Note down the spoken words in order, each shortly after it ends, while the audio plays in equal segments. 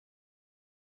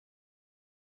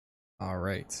All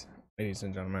right, ladies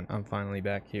and gentlemen, I'm finally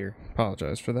back here.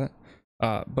 Apologize for that.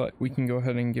 But we can go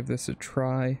ahead and give this a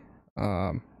try.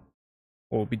 What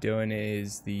we'll be doing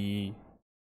is it's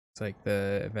like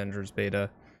the Avengers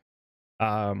beta.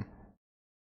 The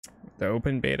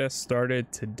open beta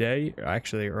started today,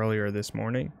 actually earlier this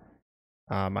morning.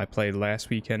 I played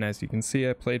last weekend. As you can see,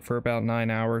 I played for about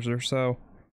 9 hours or so.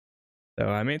 So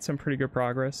I made some pretty good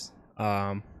progress.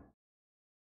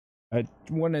 I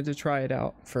wanted to try it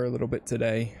out for a little bit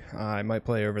today. I might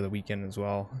play over the weekend as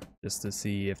well, just to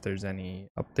see if there's any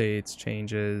updates,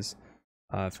 changes,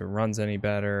 if it runs any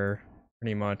better,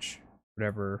 pretty much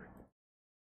whatever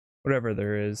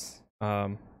there is.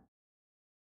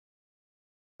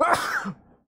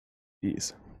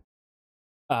 Jeez.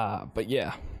 But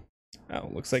yeah. Oh,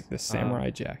 looks like the Samurai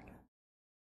Jack.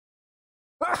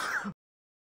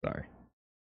 Sorry.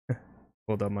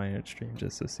 Pulled up my stream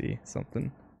just to see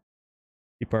something.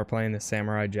 People are playing the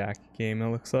Samurai Jack game,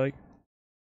 it looks like.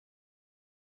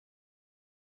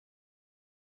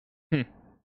 That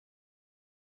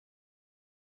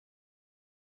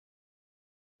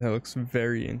looks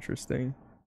very interesting.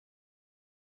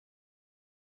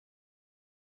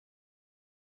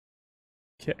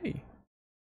 Okay.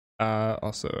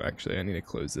 Also, actually, I need to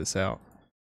close this out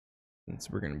since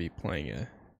we're going to be playing a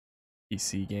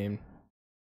PC game.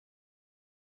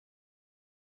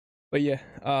 But yeah,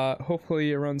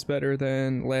 hopefully it runs better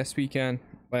than last weekend.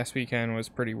 Last weekend was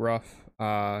pretty rough.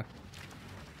 But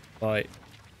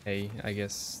hey, I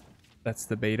guess that's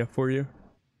the beta for you.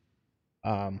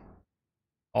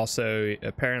 Also,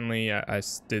 apparently, I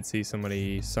did see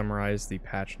somebody summarize the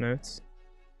patch notes.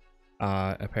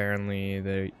 Apparently,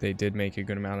 they did make a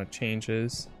good amount of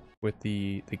changes with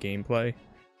the gameplay.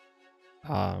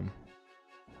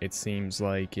 It seems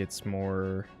like it's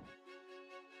more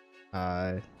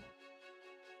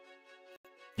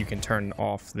you can turn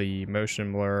off the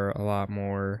motion blur a lot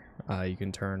more. You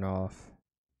can turn off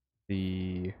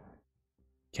the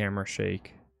camera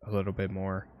shake a little bit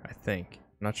more, I think.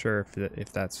 I'm not sure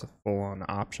if that's a full-on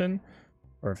option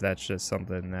or if that's just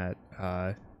something that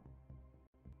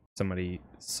somebody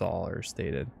saw or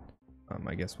stated.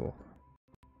 I guess we'll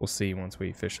see once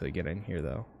we officially get in here,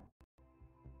 though.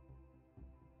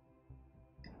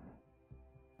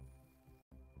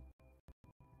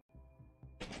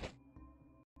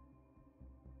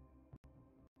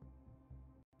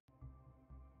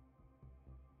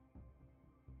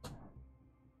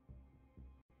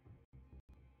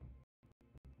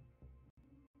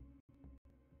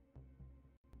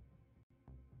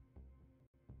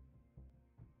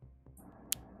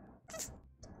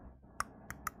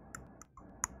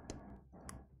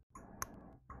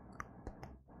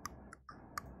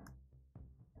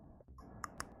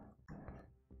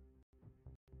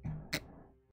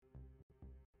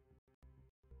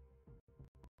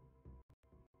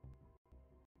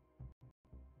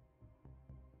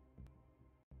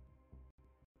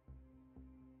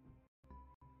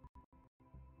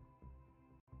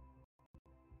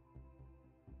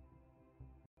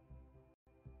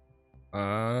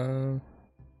 It's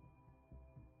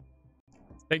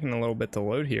taking a little bit to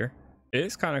load here. It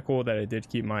is kind of cool that it did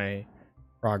keep my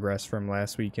progress from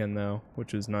last weekend, though,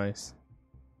 which is nice.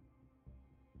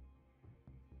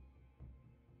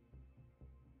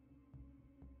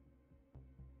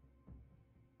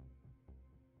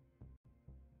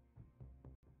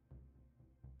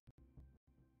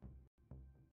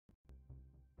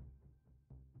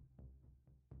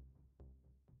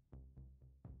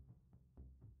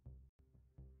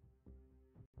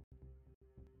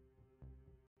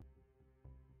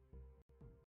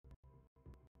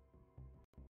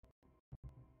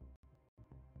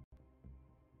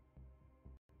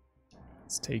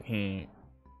 It's taking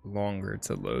longer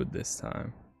to load this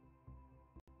time.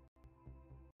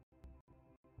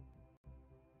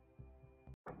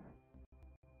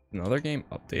 Another game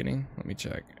updating? Let me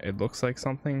check. It looks like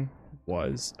something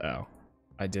was. Oh,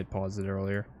 I did pause it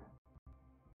earlier.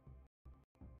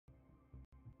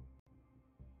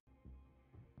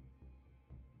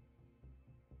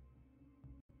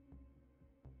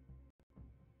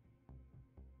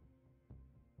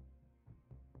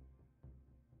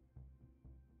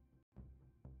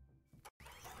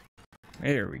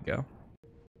 There we go.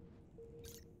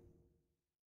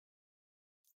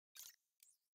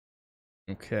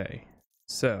 Okay,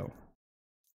 so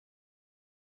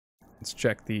let's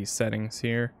check the settings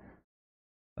here.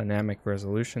 Dynamic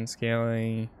resolution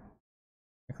scaling.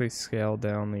 Quickly scale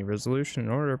down the resolution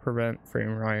in order to prevent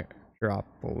frame rate drop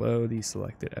below the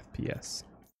selected FPS.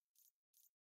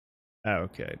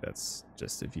 Okay, that's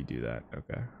just if you do that.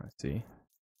 Okay, I see.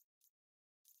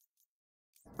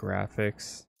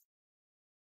 Graphics.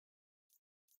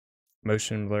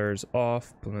 Motion blurs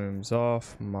off, blooms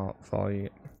off, volumetric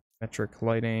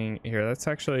lighting. Here, let's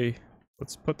actually,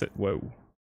 let's put the, whoa.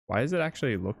 Why does it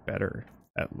actually look better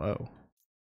at low?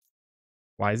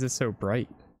 Why is it so bright?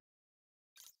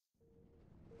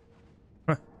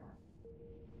 Huh.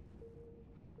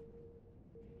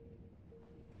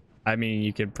 I mean,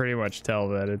 you can pretty much tell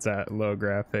that it's at low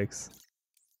graphics,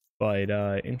 but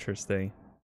interesting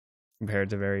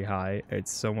compared to very high.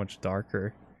 It's so much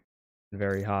darker and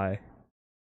very high.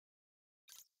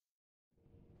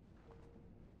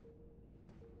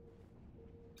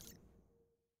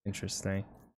 Interesting.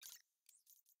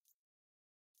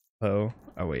 Low.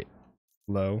 Oh wait.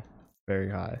 Low. Very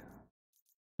high.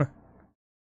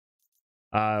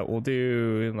 We'll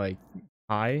do like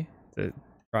high to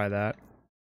try that.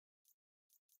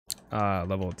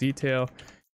 Level of detail.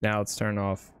 Now let's turn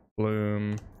off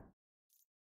bloom.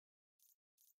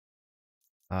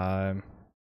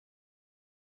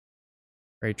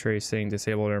 Ray tracing,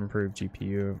 disable to improve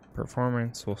GPU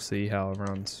performance. We'll see how it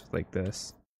runs like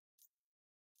this.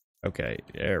 Okay,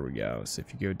 there we go. So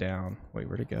if you go down, wait,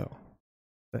 where'd it go?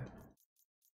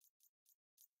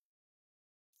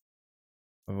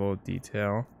 Level of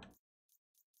detail.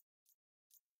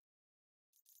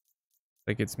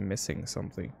 Like it's missing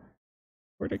something.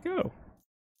 Where'd it go?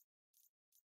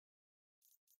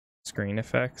 Screen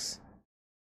effects.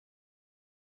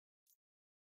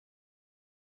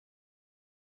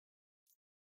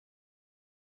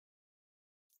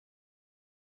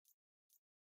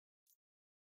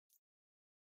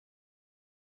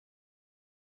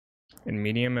 In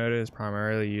medium mode, it is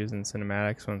primarily used in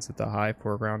cinematics when set to high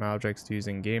foreground objects used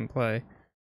in gameplay.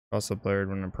 Also blurred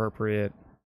when appropriate.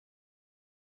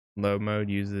 Low mode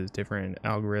uses different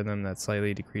algorithm that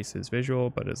slightly decreases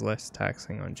visual but is less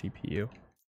taxing on GPU.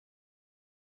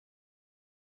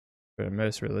 For the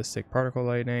most realistic particle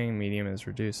lighting, medium is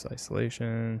reduced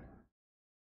isolation.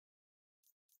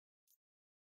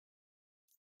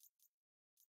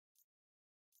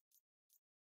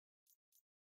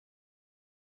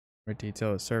 More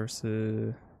detail of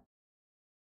surfaces.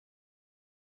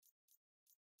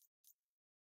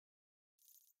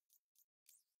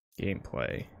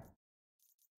 Gameplay.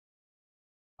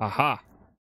 Aha!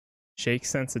 Shake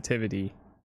sensitivity.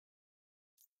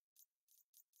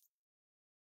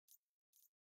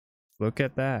 Look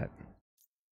at that.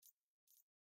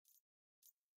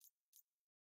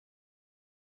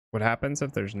 What happens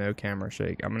if there's no camera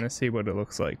shake? I'm gonna see what it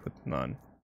looks like with none.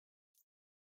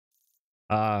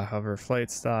 Hover flight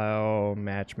style,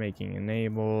 matchmaking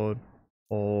enabled,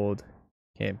 hold,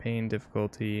 campaign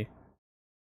difficulty,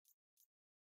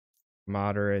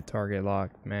 moderate, target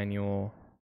lock, manual.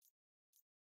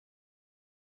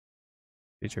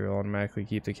 Feature will automatically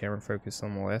keep the camera focused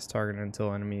on the last target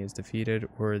until enemy is defeated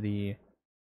or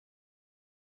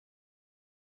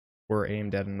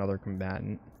aimed at another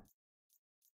combatant.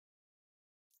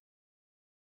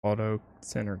 Auto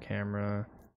center camera.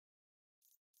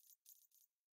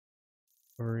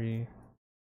 Story.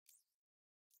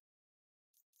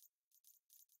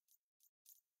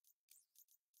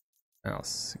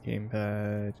 Mouse,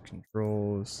 gamepad,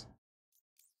 controls.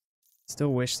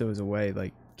 Still wish there was a way,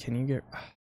 like, can you get...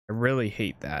 I really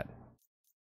hate that.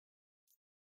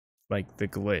 Like, the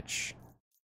glitch.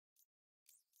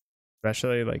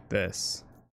 Especially like this.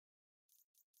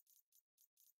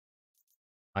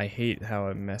 I hate how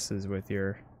it messes with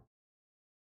your...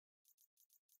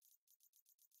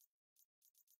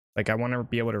 Like, I want to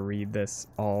be able to read this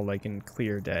all, like, in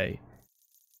clear day.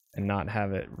 And not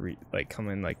have it, like, come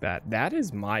in like that. That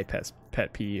is my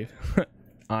pet peeve,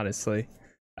 honestly.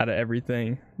 Out of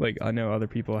everything. Like, I know other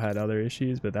people had other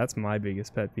issues, but that's my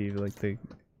biggest pet peeve. Like, the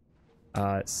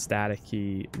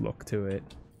staticky look to it.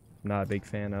 I'm not a big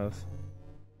fan of.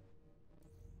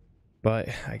 But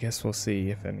I guess we'll see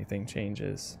if anything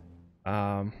changes.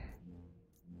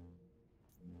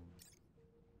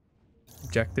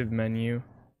 Objective menu,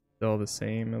 still the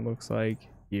same, it looks like.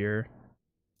 Gear.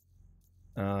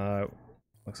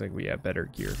 Looks like we have better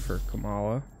gear for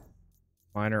Kamala.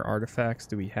 Minor artifacts,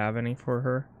 do we have any for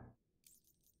her?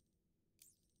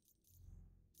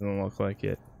 Doesn't look like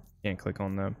it. Can't click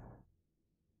on them.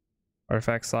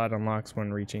 Artifact slot unlocks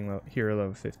when reaching hero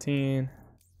level 15.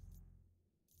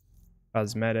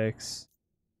 Cosmetics.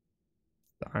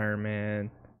 The Iron Man.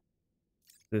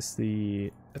 I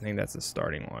think that's the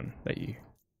starting one that you...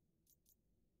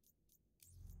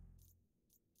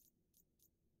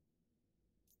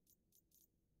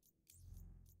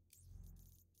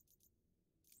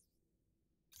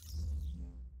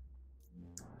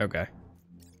 Okay.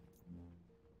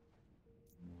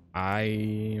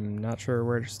 I'm not sure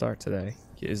where to start today.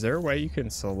 Is there a way you can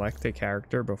select a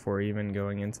character before even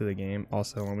going into the game?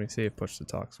 Also, let me see if push to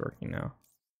talk's working now.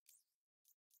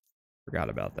 Forgot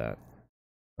about that.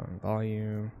 On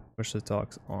volume, push to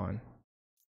talk's on.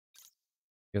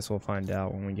 Guess we'll find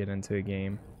out when we get into a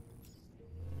game.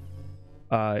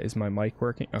 Is my mic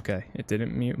working? Okay, it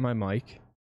didn't mute my mic.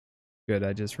 Good,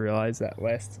 I just realized that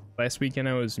last weekend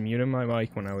I was muting my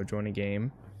mic when I would join a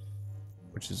game,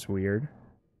 which is weird.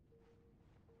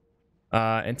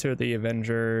 Enter the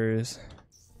Avengers.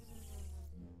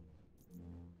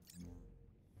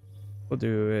 We'll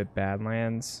do a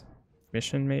Badlands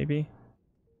mission, maybe.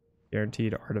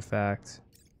 Guaranteed artifact.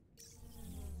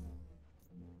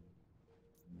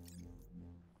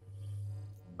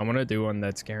 I want to do one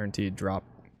that's guaranteed drop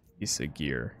piece of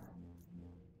gear.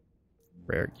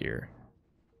 Rare gear.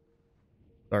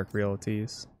 Dark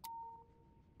Realties.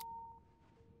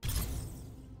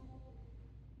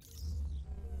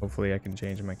 Hopefully I can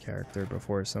change my character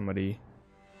before somebody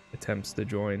attempts to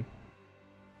join.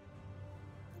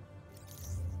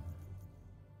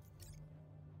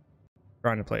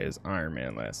 Trying to play as Iron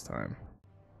Man last time.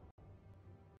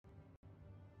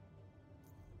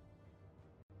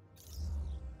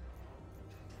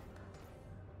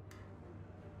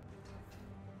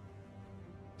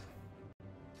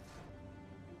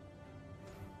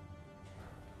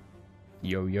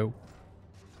 Yo yo.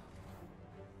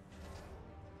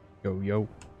 Yo yo.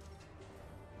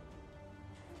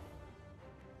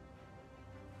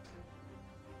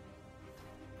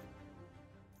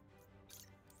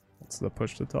 What's the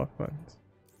push to talk buttons?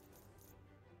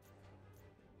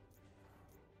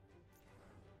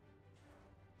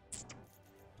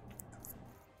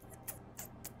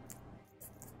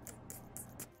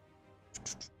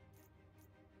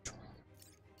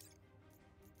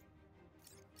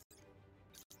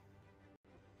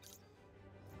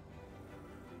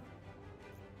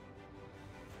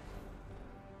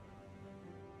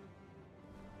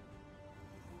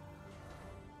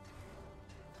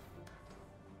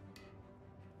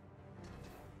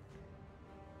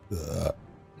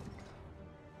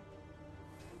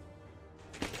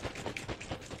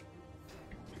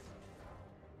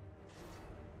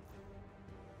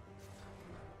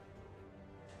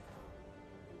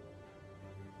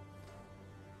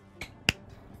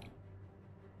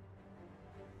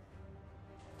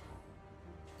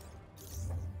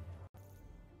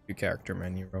 Character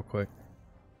menu real quick.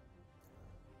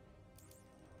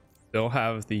 They'll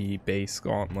have the base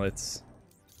gauntlets.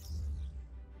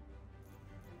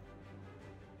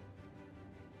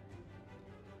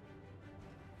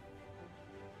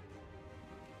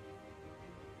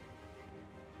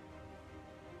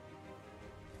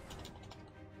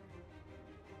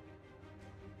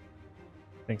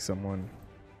 I think someone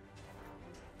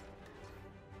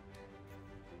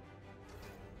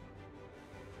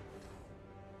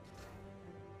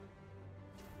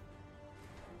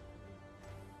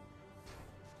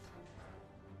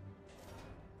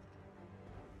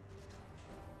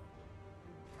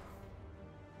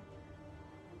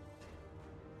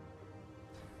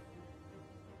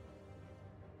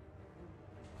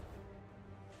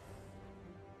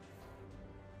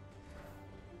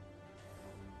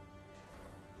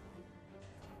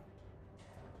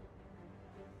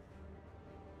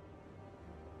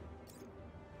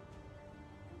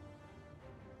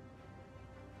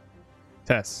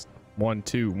test 1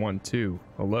 2 1 2.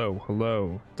 Hello,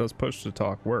 hello. Does push to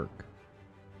talk work?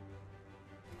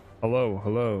 Hello,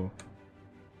 hello.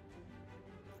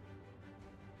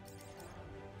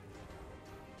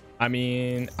 I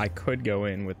mean, I could go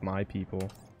in with my people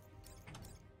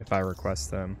if I request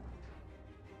them.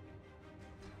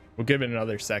 We'll give it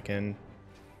another second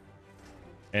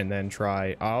and then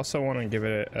try. I also want to give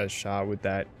it a shot with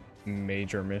that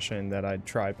major mission that I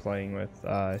tried playing with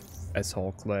as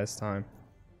Hulk last time.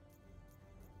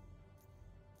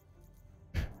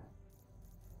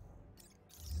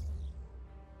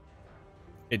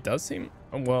 It does seem,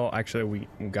 well, actually we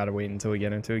gotta wait until we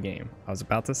get into a game. I was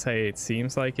about to say it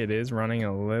seems like it is running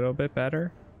a little bit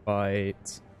better,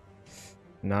 but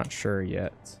not sure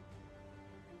yet,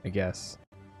 I guess.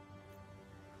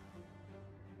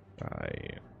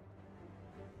 Try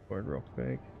board real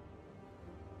quick.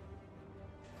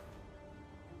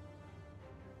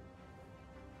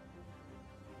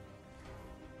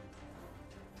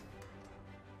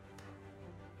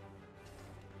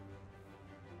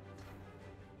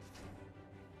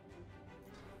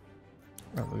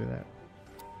 Oh, look at that.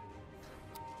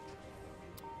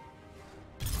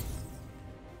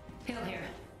 Hill here.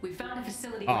 We found a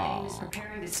facility where A.I.M is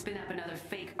preparing to spin up another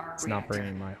fake arc reactor. It's not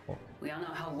bringing my whole. We all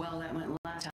know how well that went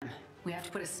last time. We have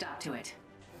to put a stop to it.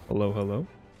 Hello, hello.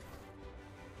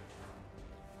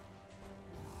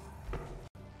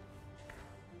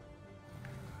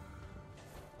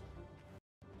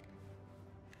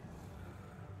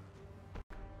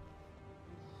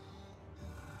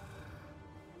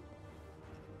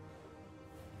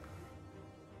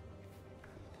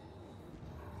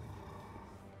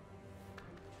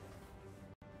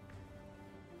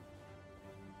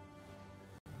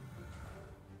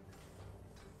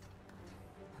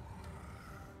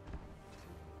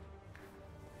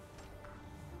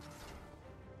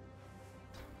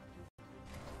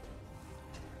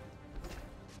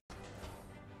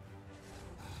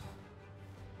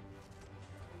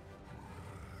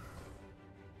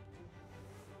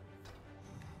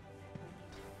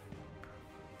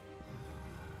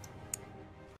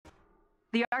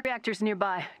 The arc reactor's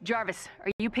nearby. Jarvis,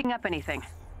 are you picking up anything?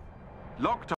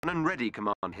 Locked on and ready,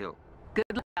 Command Hill. Good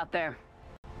luck out there.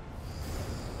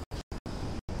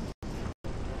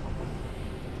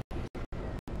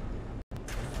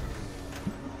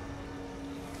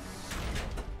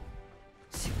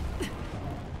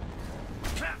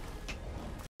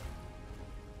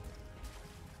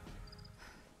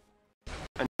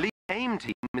 An elite A.I.M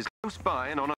team is close by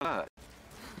and on alert.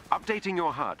 Updating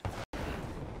your HUD.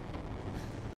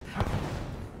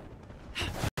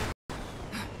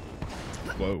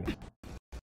 Whoa.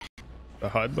 The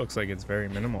HUD looks like it's very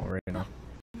minimal right now.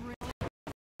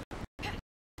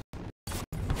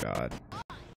 God.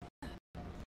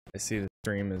 I see the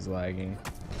stream is lagging.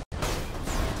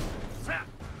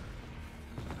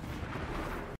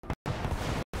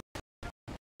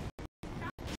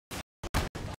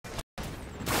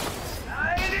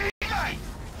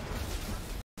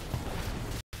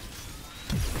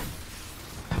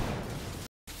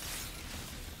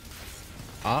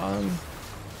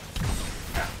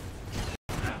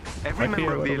 Might be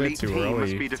a little bit too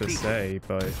early to say,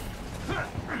 but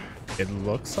it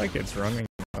looks like it's running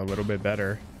a little bit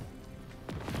better.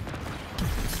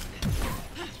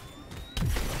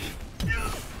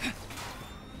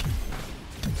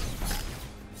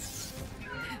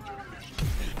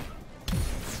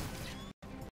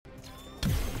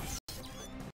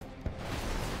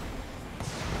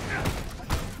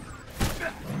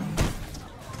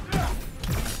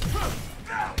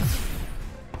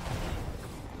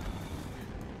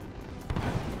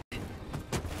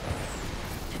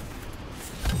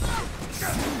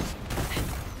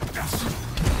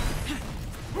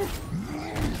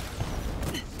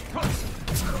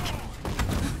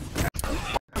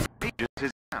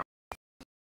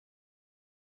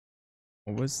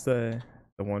 What was the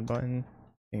one button?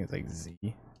 I think it's like Z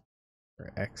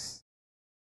or X.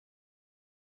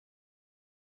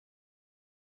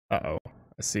 Uh-oh.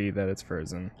 I see that it's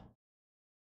frozen.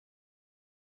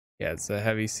 Yeah, it's a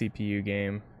heavy CPU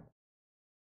game.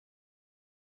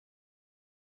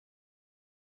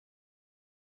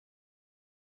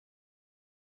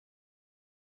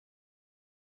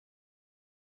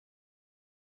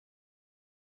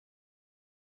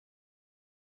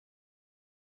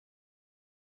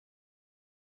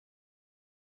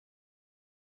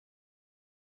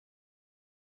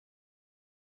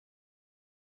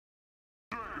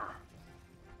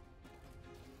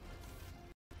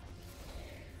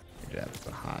 That's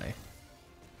a high.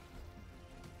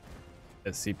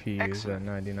 The CPU is at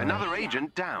 99. Another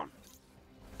agent down.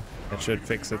 That should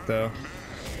fix it though.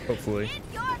 Hopefully.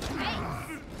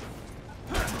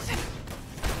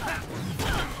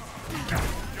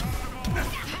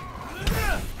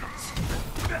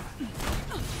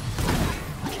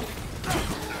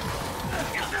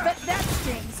 That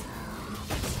stings.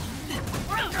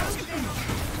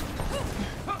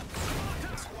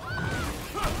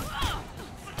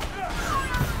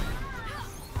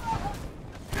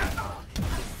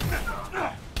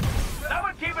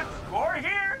 Someone keeping score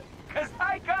here? Cause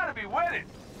I gotta be winning.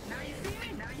 Now you see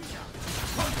me, now you don't.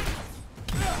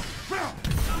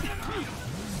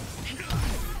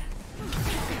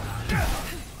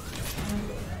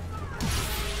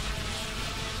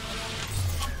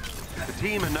 The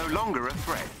team are no longer a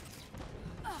threat.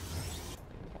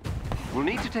 We'll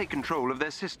need to take control of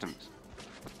their systems.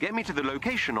 Get me to the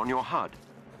location on your HUD.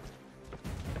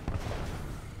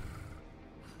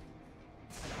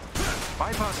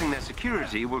 Bypassing their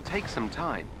security will take some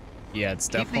time. Yeah, it's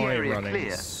Keep the definitely area running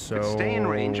clear, so but stay in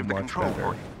range of the much control better.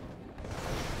 point.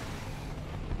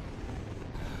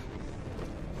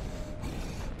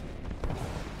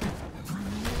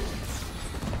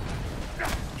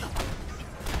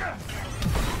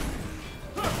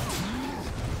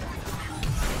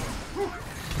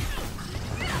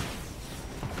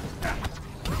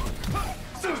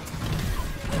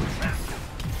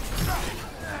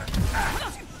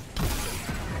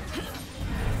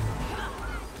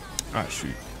 Ah,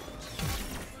 shoot.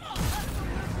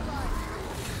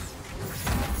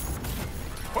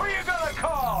 Who are you gonna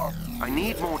call? I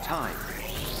need more time.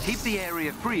 Keep the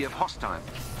area free of hostiles.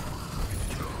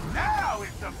 Now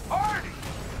it's a party!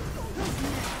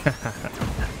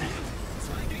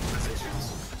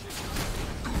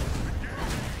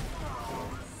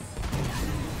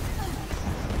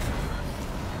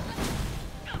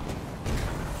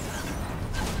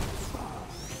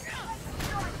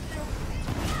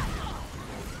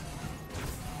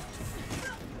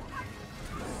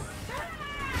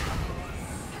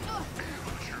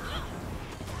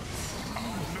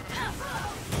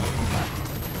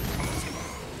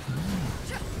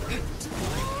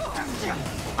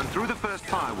 I'm through the first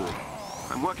firewall.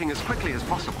 I'm working as quickly as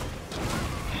possible.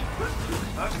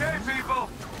 Okay, people.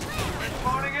 We're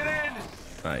phoning it in.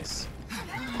 Nice.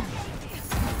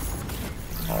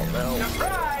 Oh no.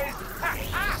 Surprise!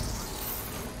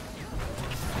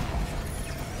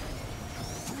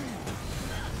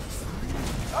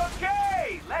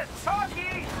 Okay, less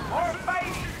talky, more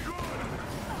fighting.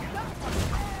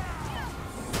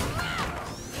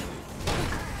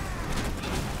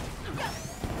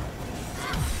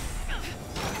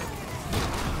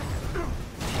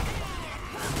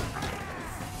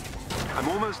 I'm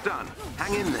almost done.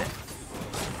 Hang in there.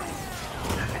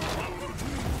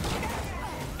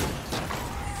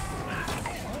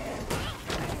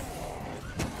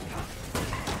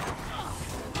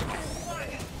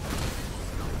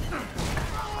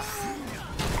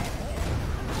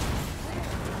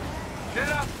 Get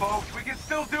up, folks. We can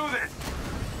still do this.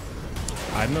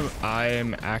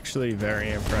 I'm actually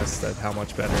very impressed at how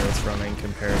much better it's running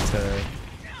compared to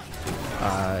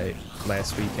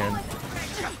last weekend.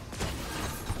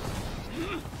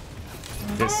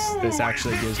 This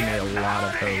actually gives me a lot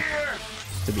of hope,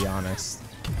 to be honest.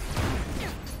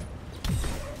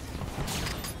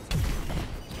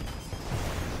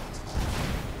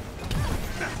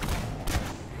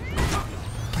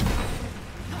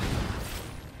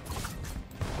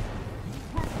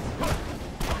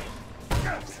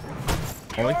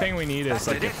 Only thing we need is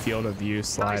like a field of view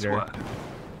slider. Nice work.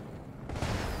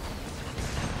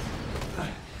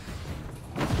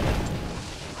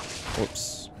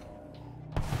 Whoops.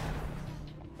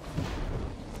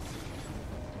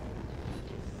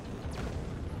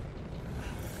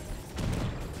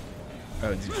 Oh,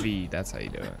 it's V. That's how you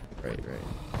do it. Right, right.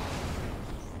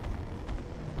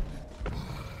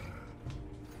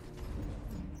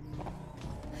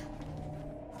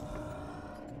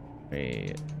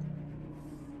 Wait.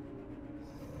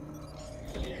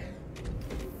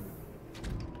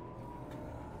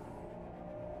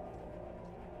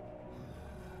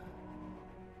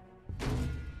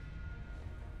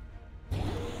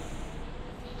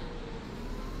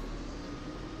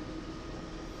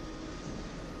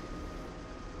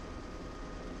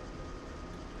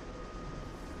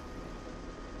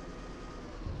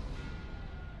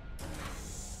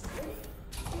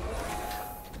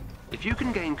 If you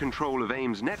can gain control of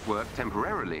A.I.M's network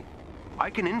temporarily, I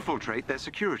can infiltrate their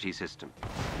security system.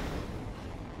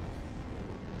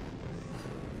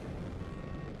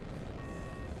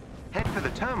 Head for the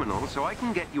terminal so I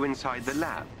can get you inside the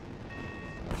lab.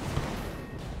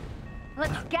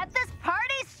 Let's get this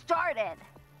party started.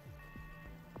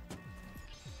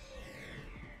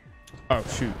 Oh,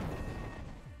 shoot.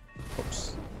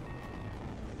 Oops.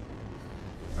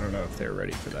 I don't know if they're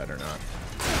ready for that or not.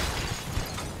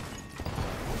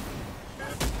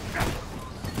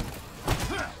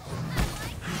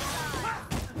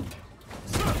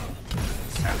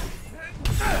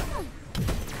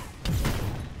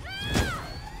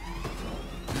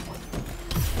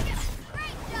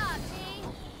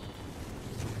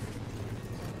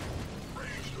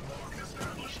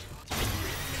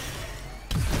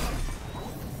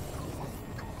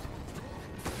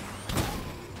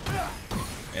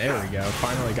 There we go.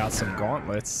 Finally got some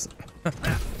gauntlets.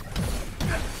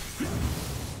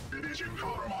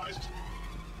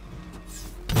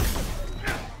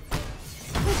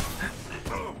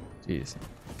 Jeez.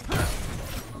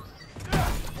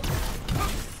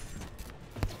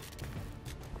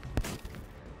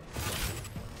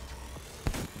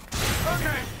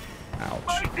 Okay. Ouch.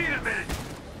 Might need a minute.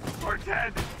 Or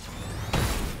 10.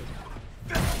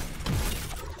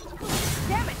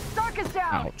 Damn it, Stark is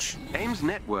down. Ouch. A.I.M's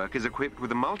network is equipped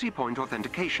with a multi-point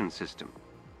authentication system.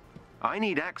 I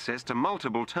need access to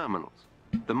multiple terminals.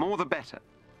 The more the better.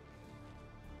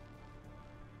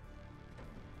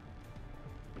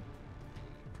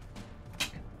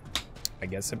 I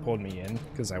guess it pulled me in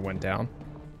because I went down.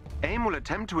 A.I.M will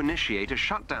attempt to initiate a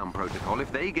shutdown protocol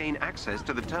if they gain access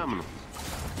to the terminals.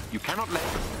 You cannot let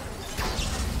them.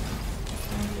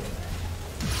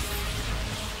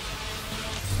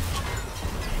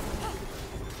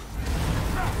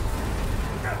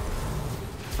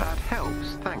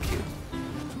 Thank you.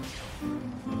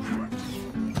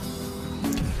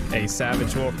 Hey,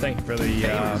 Savage Wolf, thank you for the AIM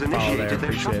has follow there. initiated their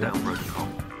Appreciate it. shutdown protocol.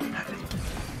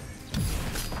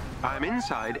 I'm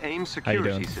inside AIM How you security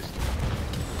doing? system.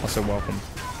 Also, welcome.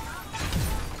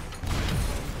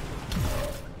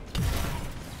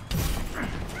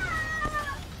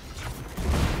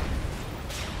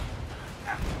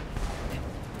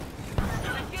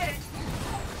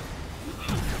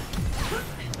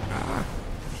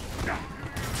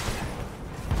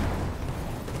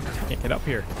 Can't get up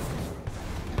here.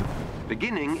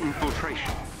 Beginning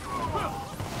infiltration.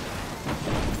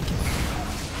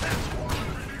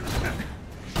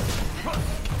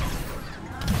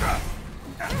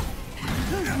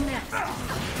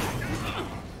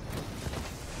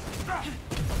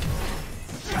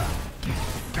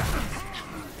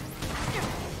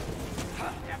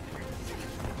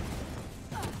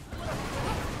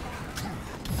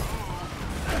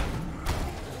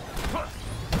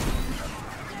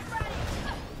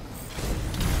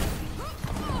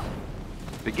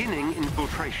 Beginning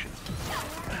infiltration.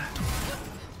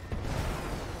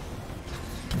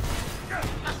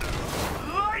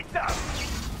 Lights up!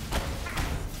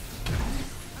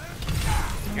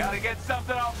 Gotta get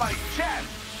something off my chest!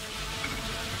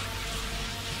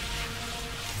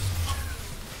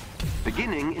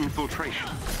 Beginning infiltration.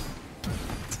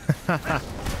 That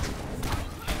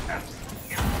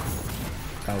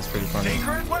was pretty funny.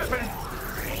 Secret weapon!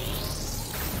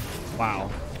 Wow.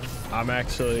 I'm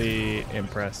actually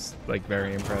impressed, like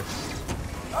very impressed.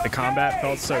 The combat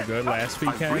felt so good last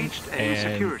I've weekend, reached AIM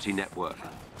and security network.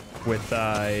 with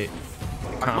a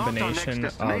combination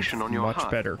of destination on your much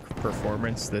HUD. better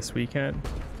performance this weekend,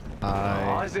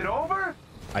 Oh, is it over?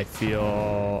 I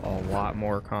feel a lot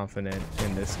more confident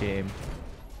in this game.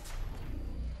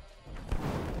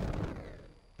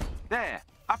 There,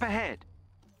 up ahead.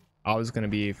 I was gonna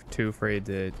be too afraid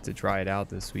to try it out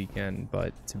this weekend,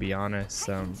 but to be honest,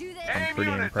 I'm AIM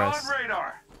pretty units impressed. on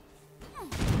radar.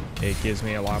 It gives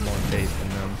me a lot more faith in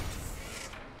them,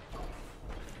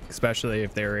 especially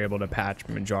if they were able to patch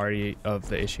majority of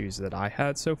the issues that I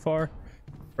had so far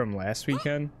from last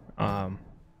weekend.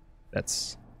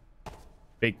 That's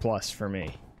big plus for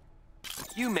me.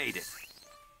 You made it.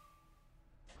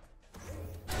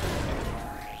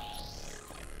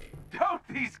 Don't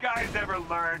these guys ever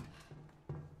learn?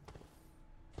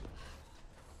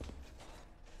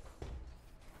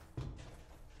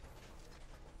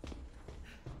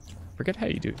 Forget how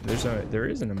you do. There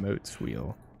is an emotes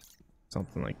wheel,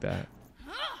 something like that.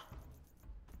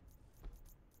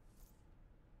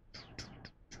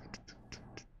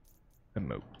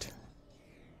 Emote.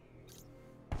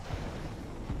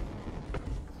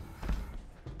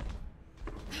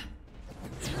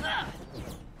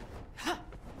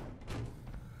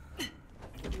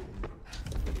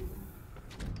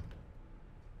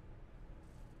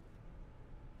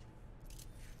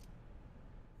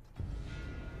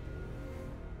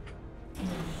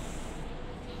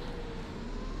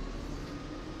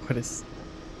 What is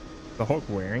the Hulk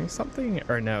wearing something?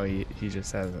 Or no, he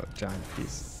just has a giant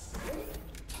piece.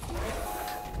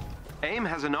 AIM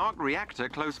has an arc reactor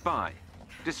close by.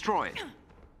 Destroy it.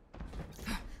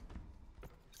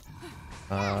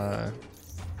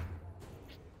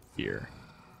 Here.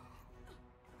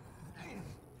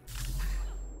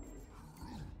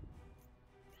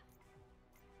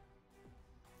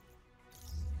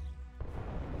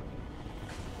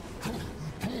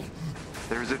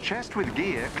 There is a chest with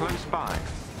gear close by.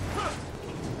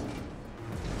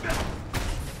 I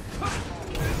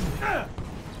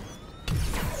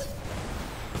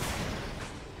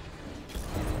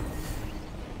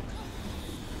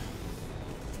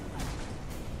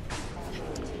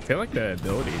feel like the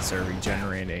abilities are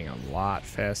regenerating a lot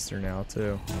faster now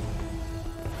too.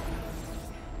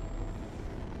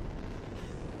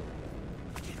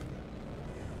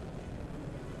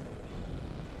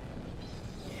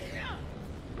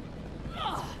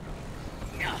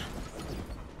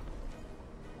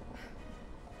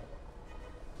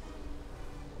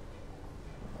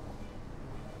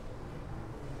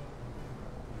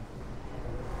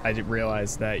 I didn't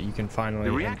realize that you can finally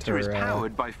The reactor is enter,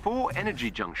 powered by 4 energy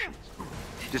junctions.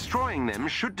 Destroying them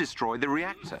should destroy the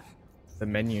reactor. the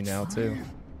menu now too.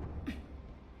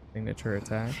 Signature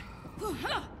attack.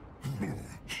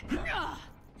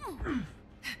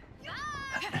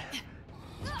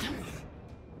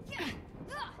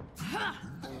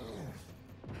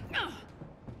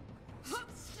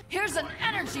 Here's an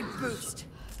energy boost.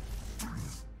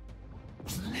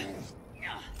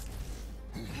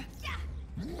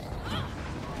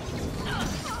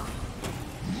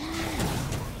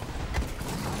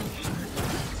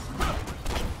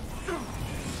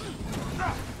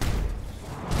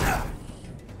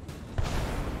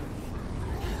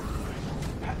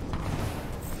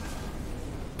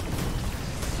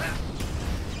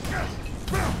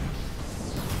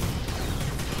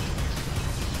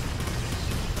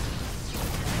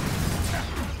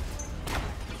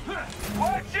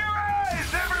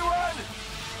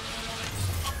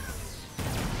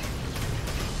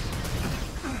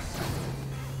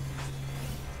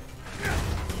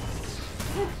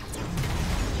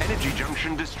 energy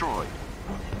junction destroyed.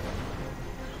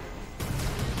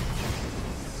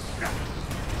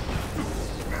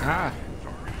 Ah!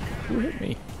 Who hit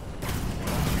me?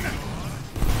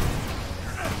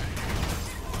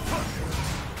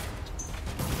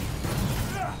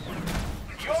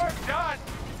 You're done.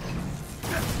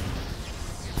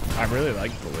 I really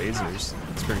like the lasers.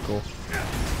 It's pretty cool.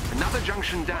 Another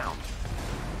junction down.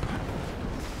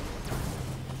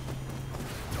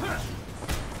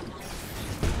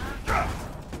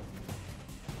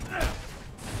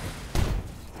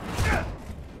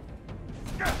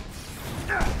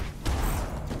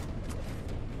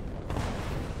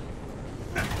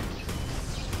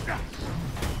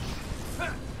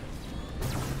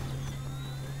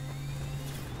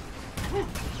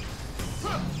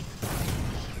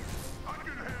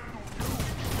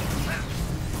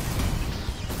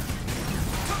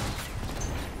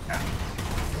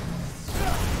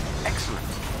 Excellent.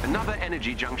 Another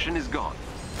energy junction is gone.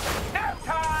 Nap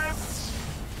time.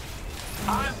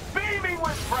 I'm beaming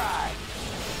with pride.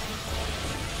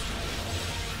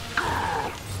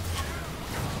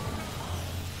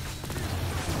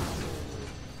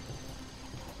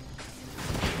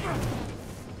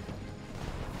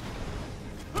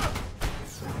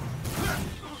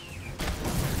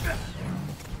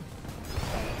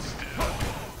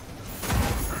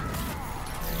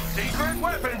 Secret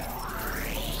weapon.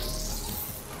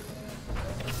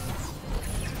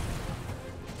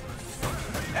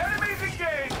 Enemies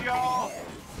engaged, y'all.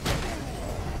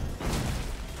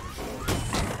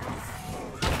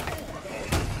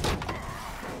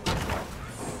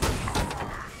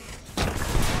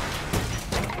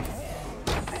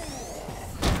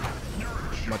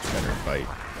 Much better fight.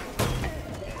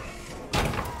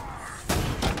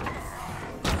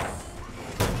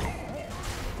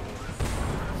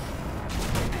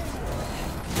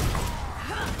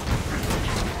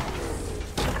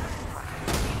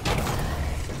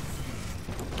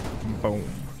 Boom.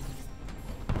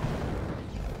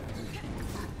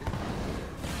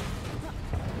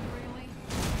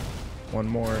 One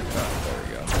more. Oh, there we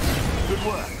go. Good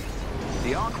work.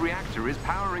 The arc reactor is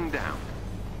powering down.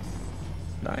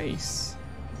 Nice.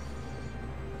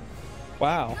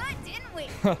 Wow. Good, didn't we?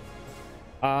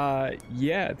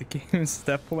 Yeah, the game's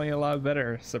definitely a lot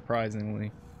better,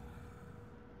 surprisingly.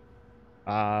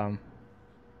 I'm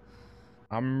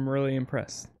really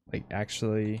impressed. Like,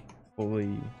 actually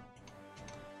fully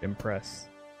impressed.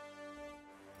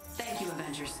 Thank you,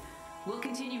 Avengers. We'll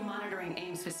continue monitoring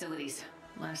A.I.M's facilities.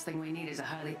 Last thing we need is a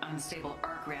highly unstable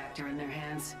arc reactor in their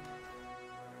hands.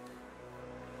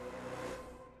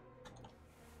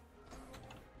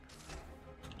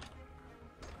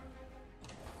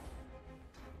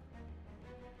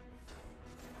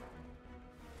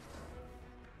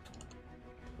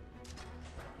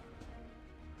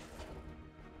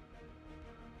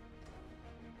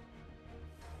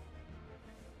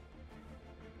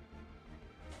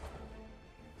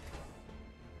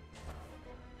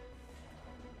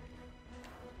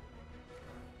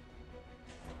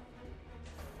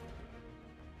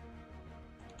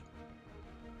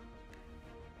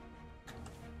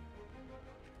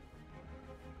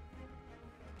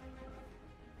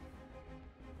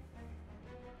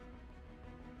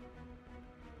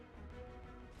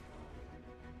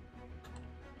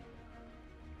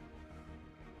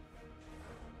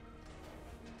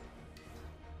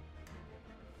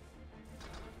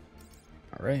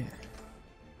 All right.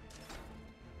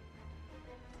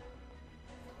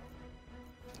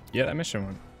 Yeah, that mission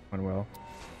went well.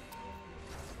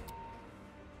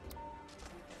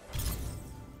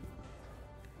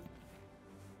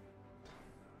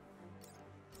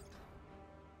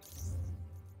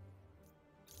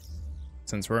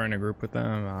 Since we're in a group with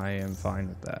them, I am fine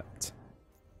with that.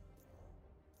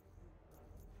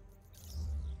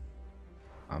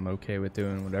 I'm okay with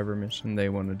doing whatever mission they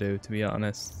want to do, to be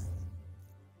honest.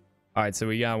 All right, so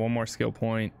we got one more skill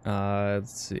point.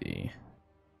 Let's see.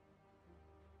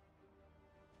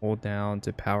 Hold down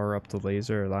to power up the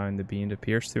laser, allowing the beam to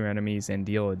pierce through enemies and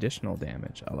deal additional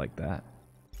damage. I like that.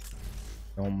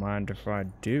 Don't mind if I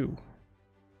do.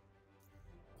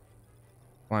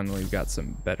 Finally, we've got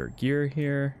some better gear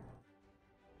here.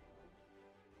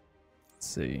 Let's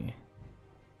see.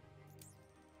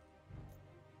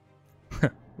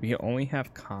 We only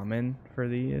have common for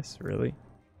these, really.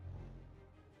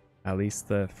 At least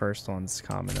the first one's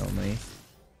common only.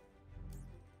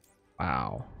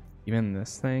 Wow. Even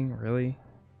this thing, really?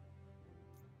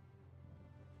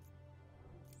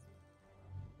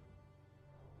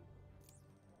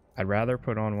 I'd rather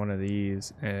put on one of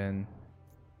these and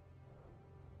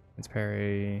it's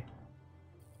parry.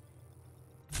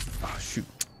 Oh shoot.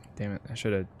 damn it. I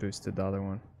should have boosted the other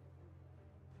one.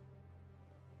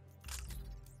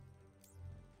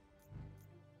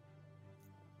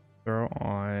 Throw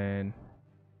on...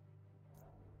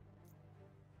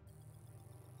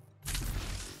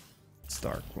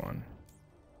 Stark one.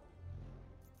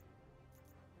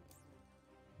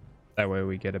 That way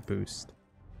we get a boost.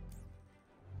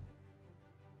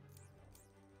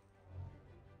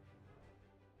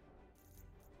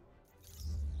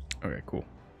 Okay, cool.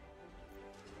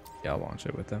 Yeah, I'll launch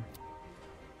it with them.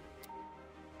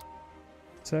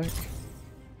 Sec. I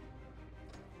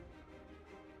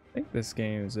think this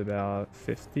game is about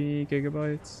 50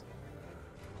 gigabytes.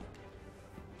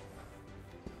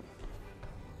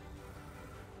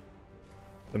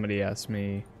 Somebody asked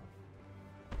me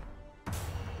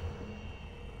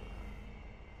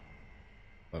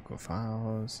local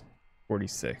files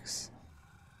 46.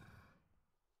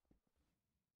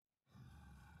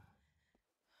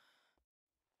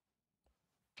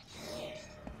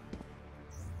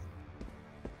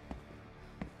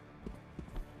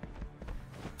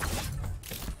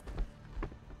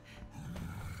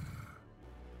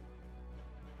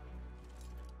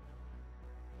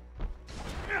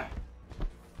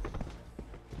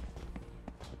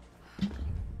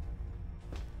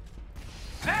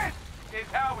 This is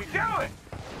how we do it!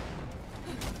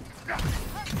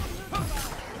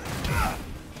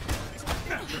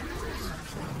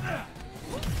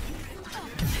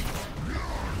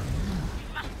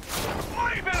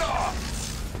 Leave it off!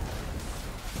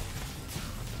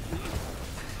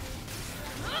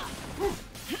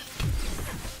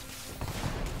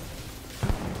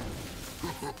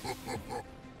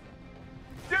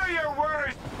 Do your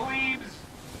worst, plebes!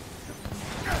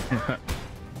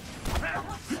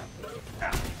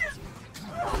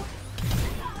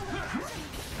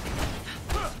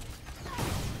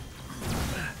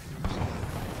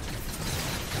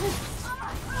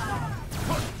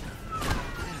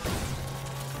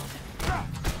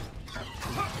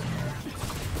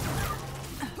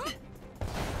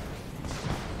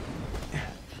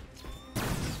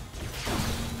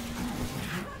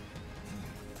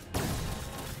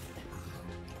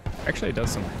 Actually, it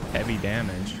does some heavy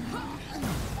damage.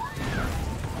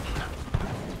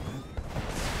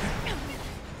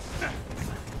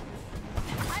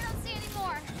 I don't see any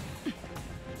more.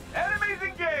 Enemies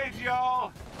engaged,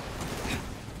 y'all!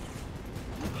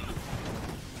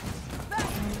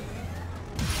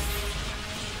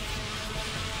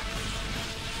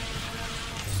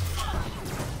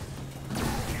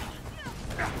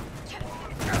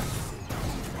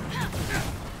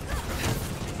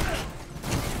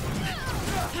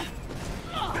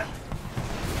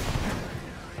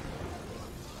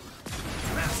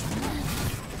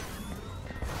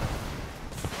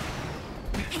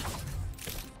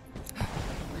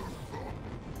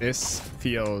 This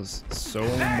feels so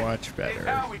much This is better.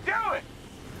 how we do it!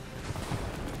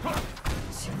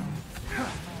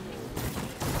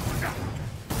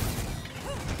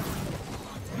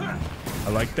 I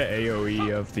like the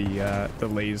AoE of the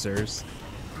lasers.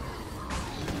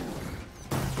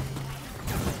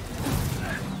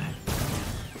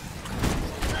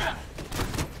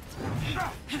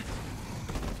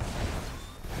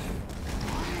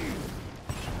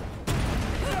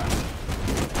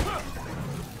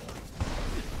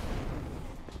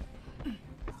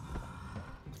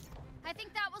 I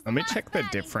think that was Let me last check the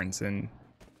baddie. difference in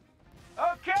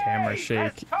Okay! Camera shake.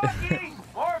 Less talky,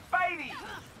 more fighty!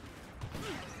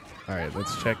 Alright,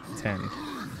 let's check 10.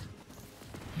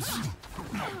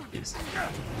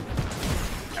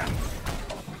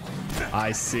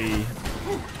 I see.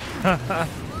 Back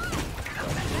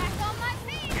on my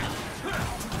feet.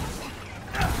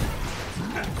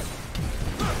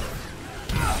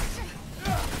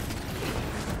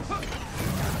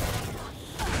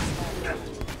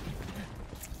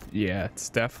 Yeah, it's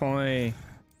definitely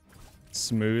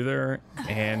smoother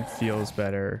and feels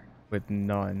better with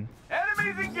none.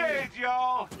 Enemies engaged,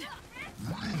 y'all!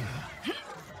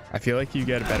 I feel like you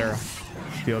get a better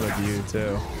field of view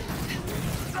too.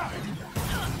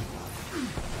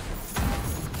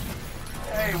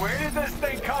 Hey, where did this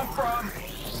thing come from?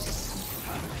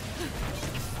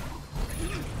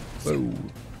 Whoa.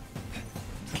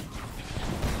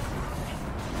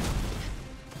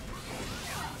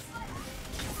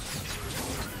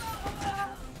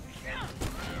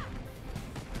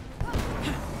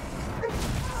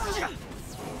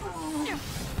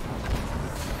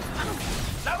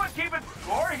 Someone keeping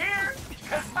score here?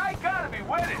 Cause I gotta be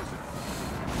winning!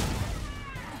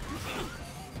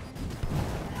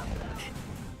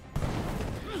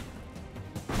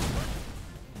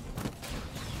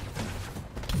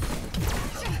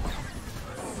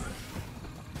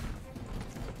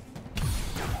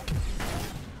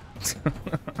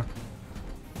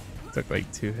 Took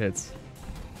like 2 hits.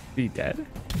 Be dead?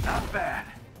 Not bad.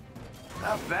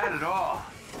 Not bad at all.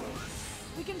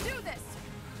 We can do this.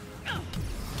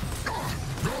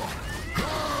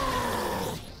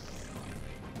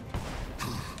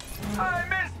 I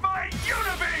missed my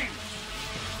unibeam!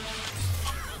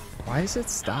 Why does it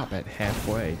stop at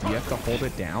halfway? Do you have to hold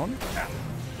it down?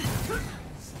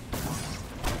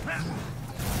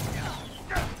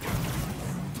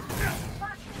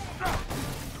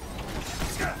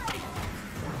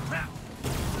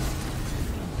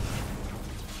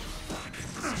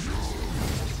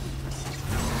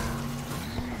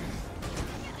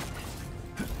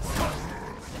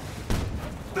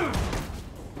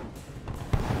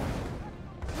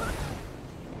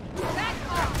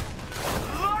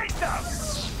 Light up!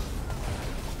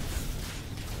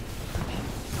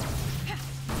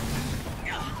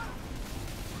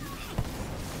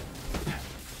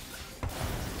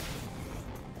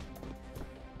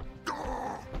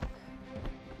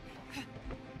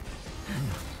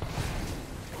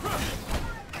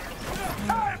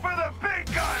 Time for the big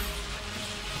gun!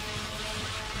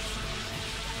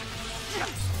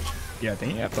 Yeah, I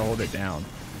think you have to hold it down.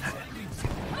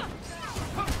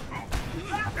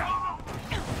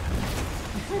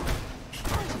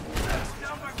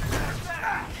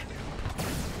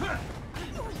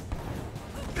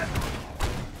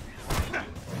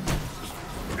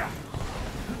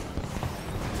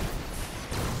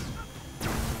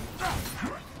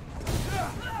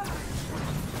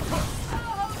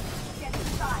 Get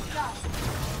inside, go.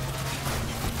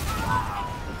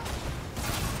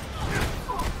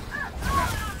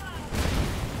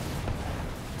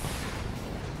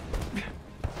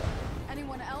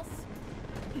 Anyone else?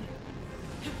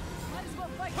 Might as well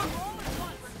fight you all at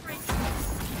once.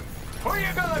 Who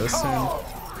you gonna Listen. call?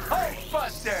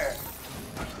 Hulkbuster!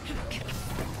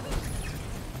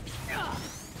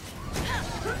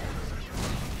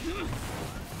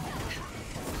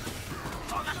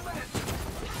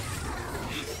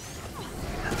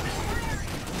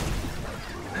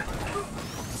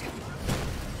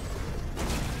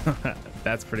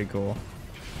 That's pretty cool.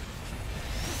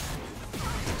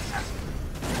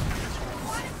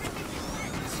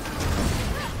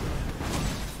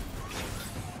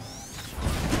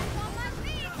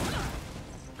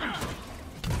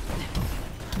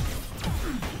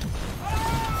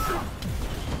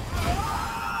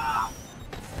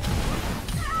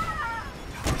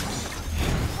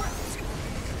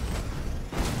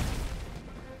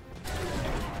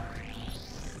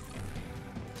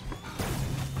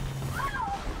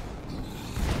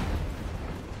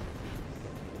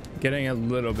 Getting a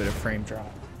little bit of frame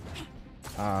drop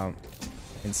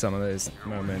in some of those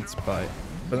moments, but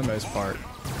for the most part,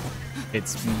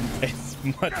 it's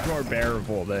much more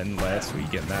bearable than last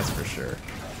weekend, that's for sure.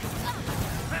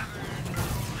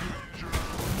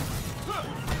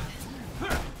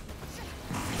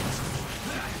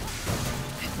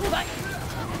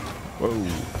 Whoa.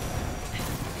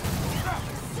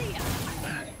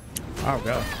 Oh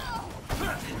god.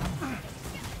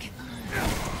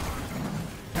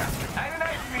 Night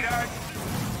night, sweetheart.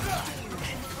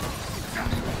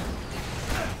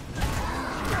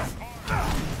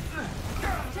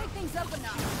 Take things up a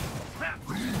notch.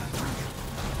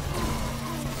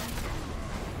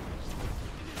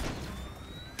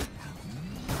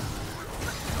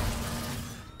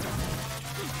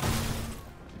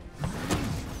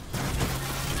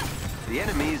 The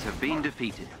enemies have been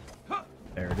defeated.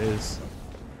 There it is.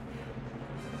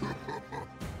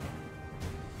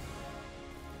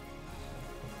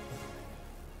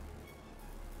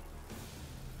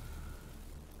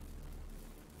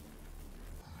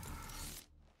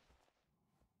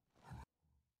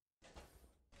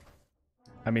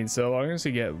 I mean, so long as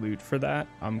you get loot for that,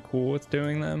 I'm cool with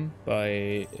doing them. But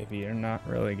if you're not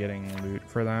really getting loot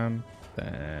for them,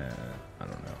 then I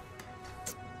don't know.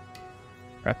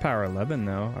 We're at power 11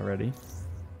 though already.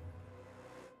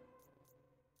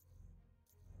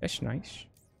 That's nice.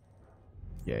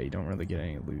 Yeah, you don't really get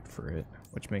any loot for it,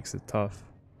 which makes it tough.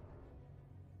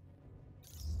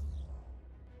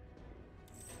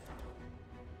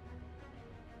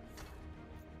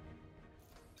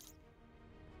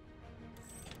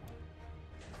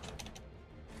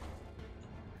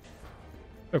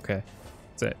 Okay,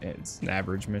 it's an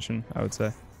average mission, I would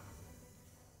say.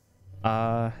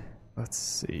 Let's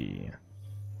see.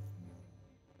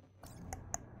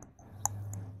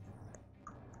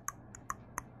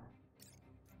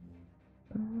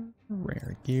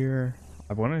 Rare gear.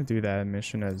 I want to do that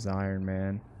mission as Iron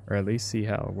Man, or at least see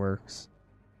how it works.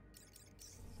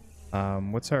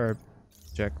 What's our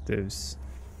objectives?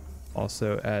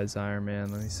 also as Iron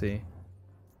Man. Let me see.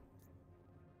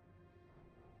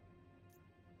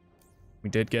 We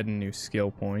did get a new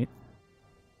skill point.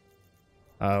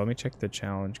 Let me check the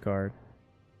challenge card.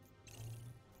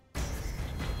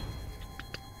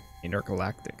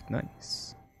 Intergalactic,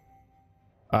 nice.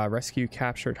 Rescue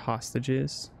captured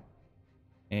hostages.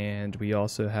 And we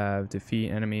also have defeat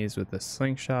enemies with a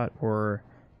slingshot or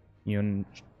immune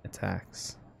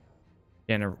attacks.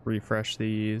 Gonna refresh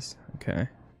these. Okay.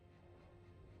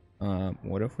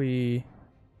 What if we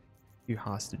do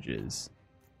hostages?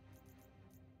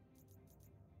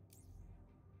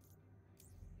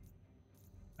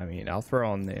 I mean, I'll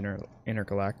throw on the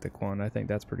intergalactic one. I think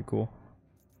that's pretty cool.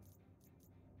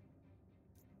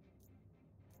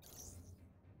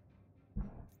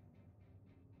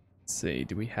 Let's see,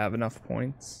 do we have enough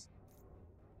points?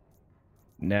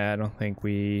 Nah, I don't think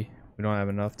we don't have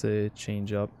enough to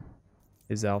change up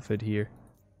his outfit here.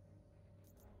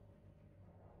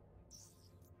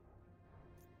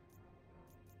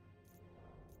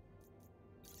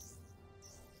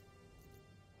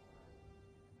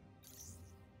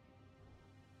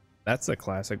 That's the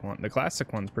classic one. The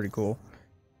classic one's pretty cool.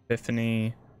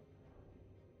 Epiphany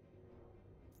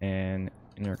and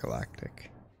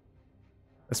intergalactic.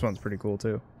 This one's pretty cool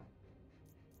too.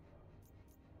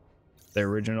 The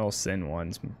original Sin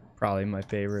one's probably my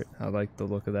favorite. I like the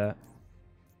look of that.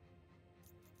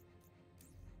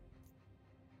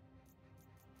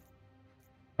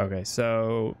 Okay,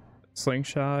 so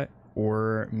slingshot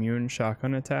or immune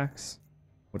shotgun attacks.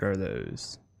 What are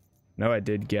those? No, I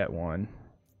did get one.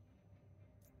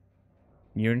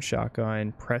 Immune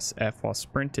shotgun, press F while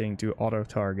sprinting to auto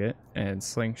target, and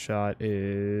slingshot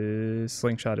is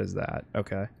that.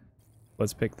 Okay,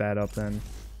 let's pick that up then,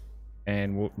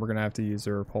 and we're gonna have to use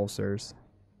the repulsors.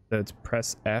 So it's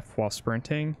press F while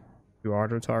sprinting to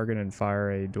auto target and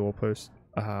fire a dual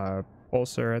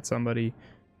pulsar at somebody,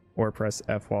 or press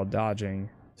F while dodging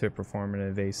to perform an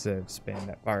evasive spin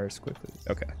that fires quickly.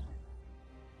 Okay,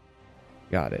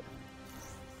 got it.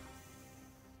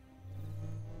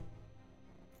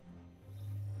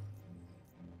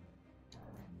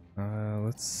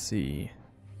 Let's see.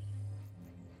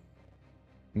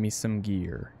 Give me some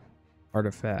gear.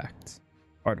 Artifact.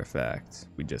 Artifact.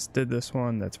 We just did this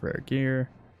one. That's rare gear.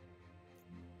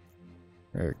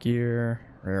 Rare gear.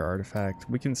 Rare artifact.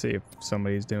 We can see if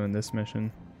somebody's doing this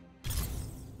mission.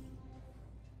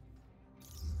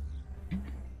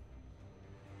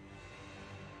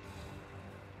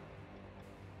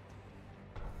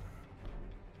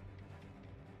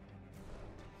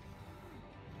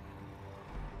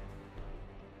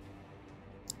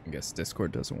 I guess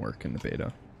Discord doesn't work in the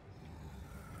beta.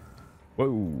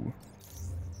 Whoa.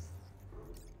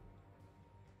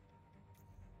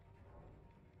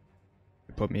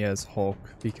 They put me as Hulk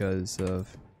because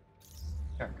of...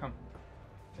 Yeah, come.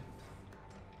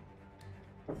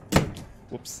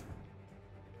 Whoops.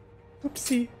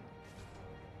 Whoopsie.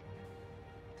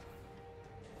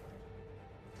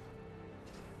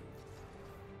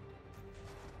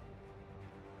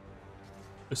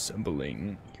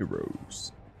 Assembling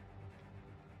heroes.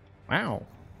 Wow,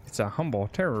 it's a humble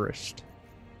terrorist.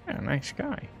 Yeah, nice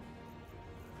guy.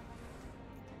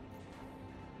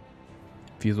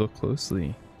 If you look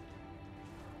closely,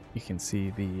 you can see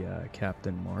the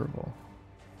Captain Marvel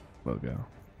logo.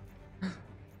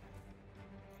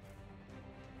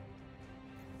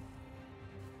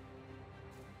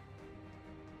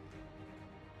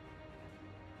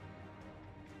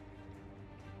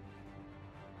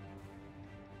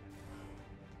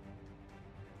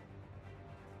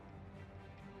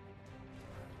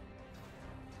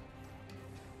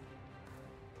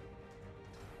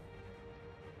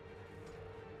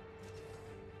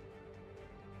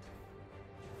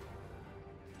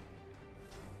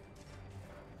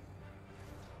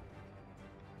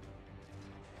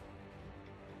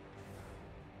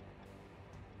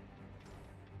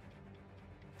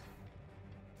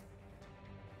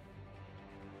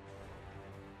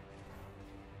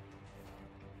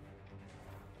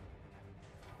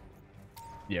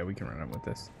 Yeah, we can run up with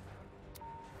this.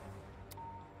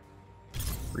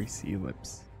 Greasy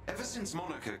lips. Ever since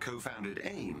Monica co-founded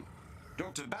A.I.M,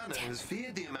 Dr. Banner has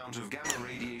feared the amount of gamma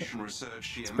radiation research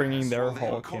she amassed Bringing their while they were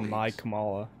Hulk and my colleagues.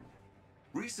 Kamala.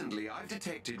 Recently, I've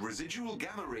detected residual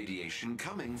gamma radiation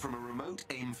coming from a remote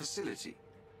A.I.M facility.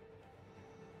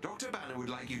 Dr. Banner would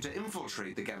like you to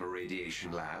infiltrate the gamma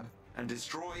radiation lab and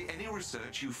destroy any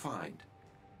research you find.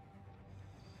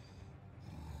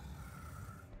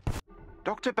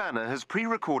 Dr. Banner has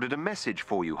pre-recorded a message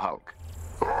for you, Hulk.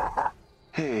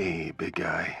 Hey, big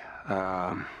guy.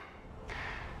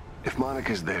 If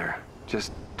Monica's there,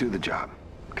 just do the job.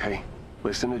 okay?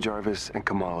 Listen to Jarvis and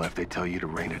Kamala if they tell you to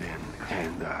rein it in.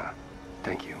 And,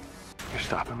 thank you. You're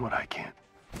stopping what I can't.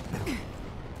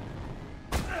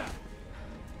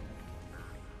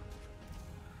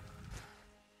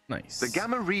 Nice. The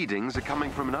gamma readings are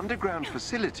coming from an underground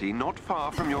facility not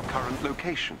far from your current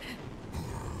location.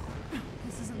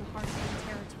 This is in the heart of the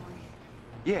territory.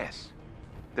 Yes.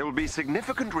 There will be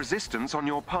significant resistance on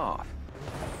your path.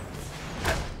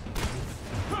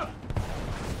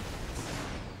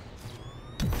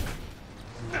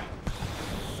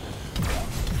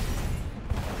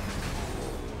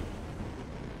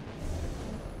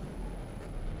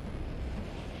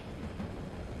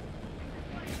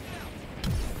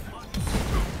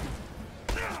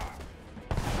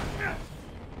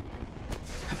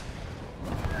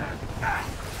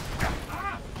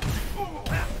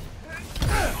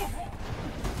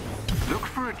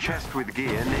 Chest with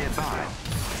gear nearby.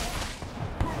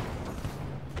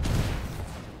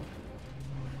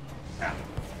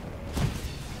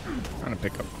 I'm gonna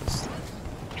pick up this stuff.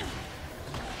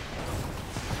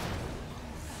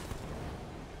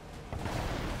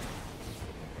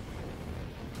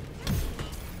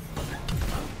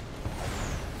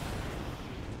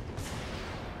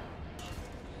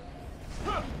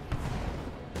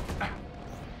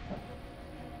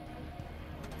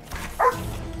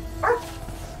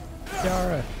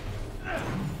 Yara.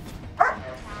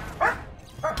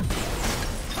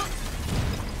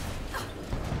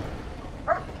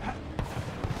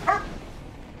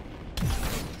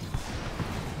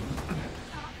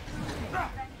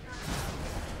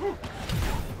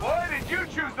 Why did you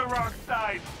choose the wrong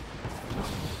side?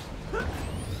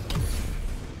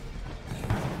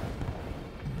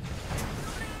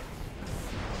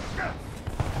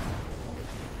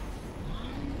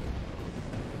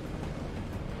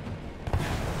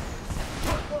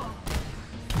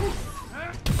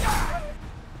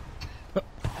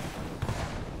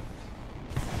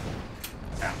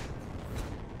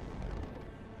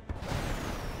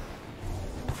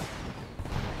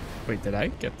 Wait, did I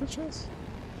get the chest?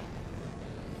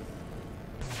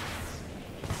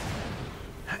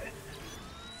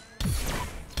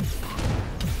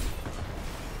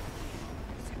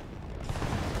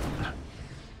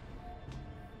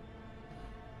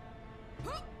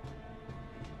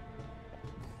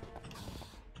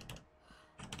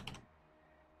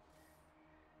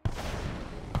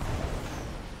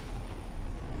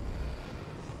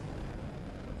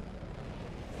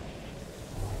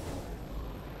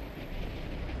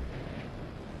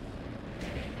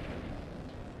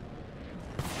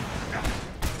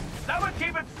 Someone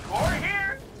keeping score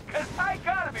here? Cause I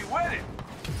gotta be winning.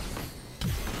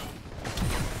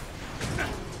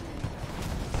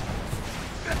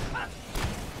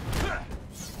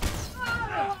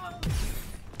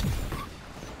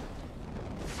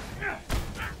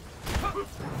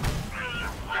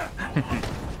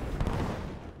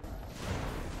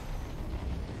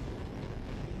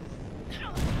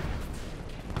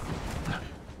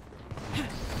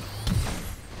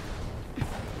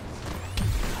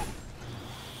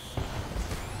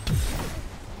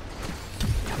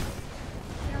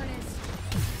 There it is.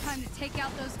 Time to take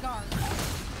out those guards.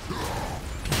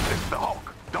 It's the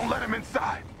Hulk. Don't let him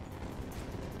inside.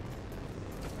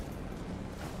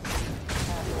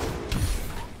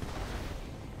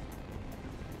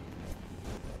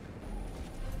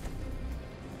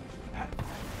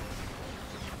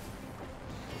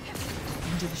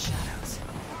 Into the shadows.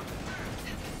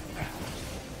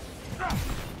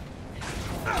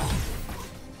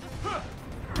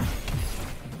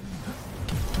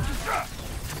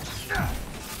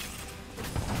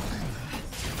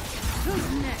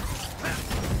 Who's next?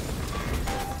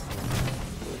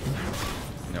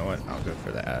 You know what? I'll go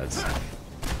for the ads.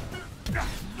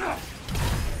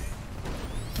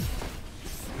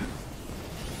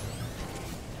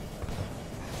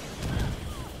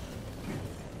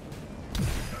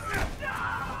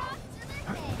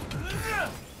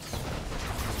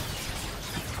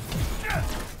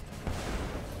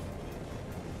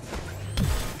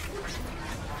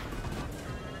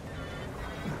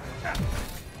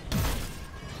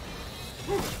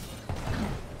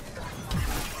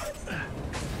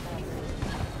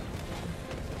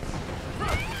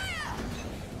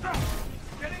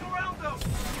 Getting around them.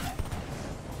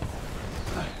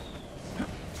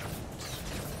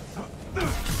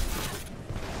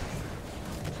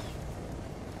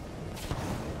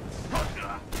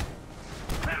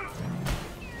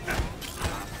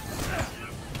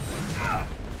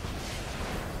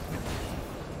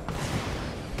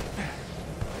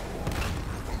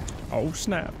 Oh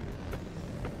snap.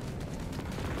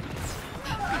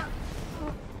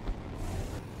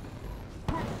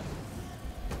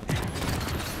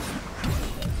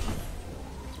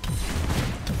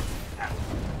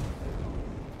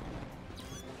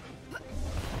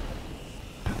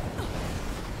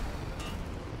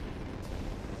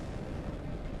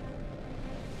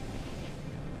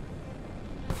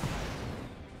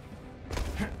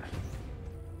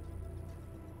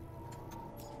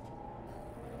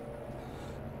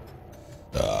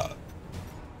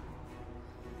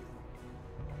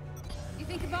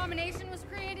 Abomination was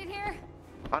created here?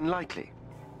 Unlikely.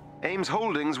 AIM's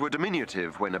holdings were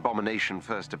diminutive when Abomination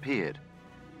first appeared.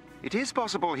 It is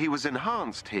possible he was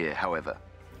enhanced here, however.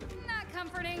 Not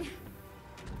comforting.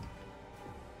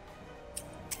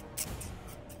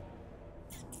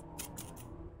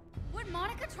 Would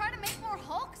Monica try to make more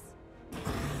Hulks?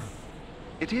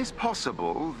 It is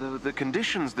possible, though the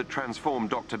conditions that transform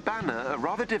Dr. Banner are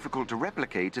rather difficult to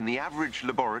replicate in the average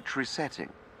laboratory setting.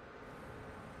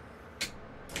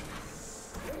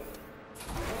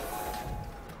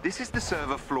 This is the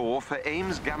server floor for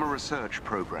AIM's Gamma Research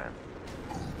program.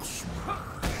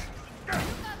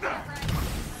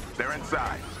 They're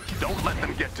inside. Don't let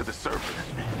them get to the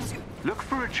surface. Look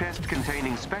for a chest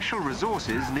containing special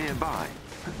resources nearby.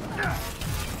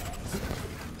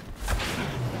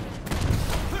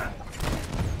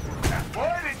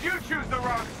 Why did you choose the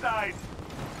wrong side?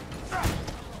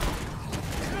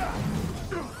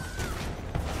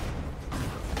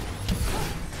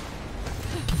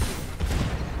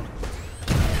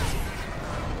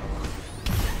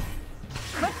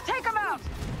 Let's take him out!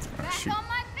 Back shoot. on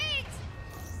my feet!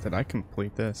 Did I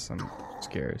complete this? I'm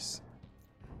scarce.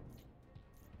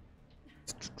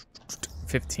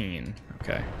 15.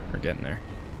 Okay, we're getting there.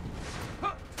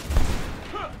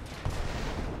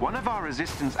 One of our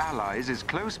resistance allies is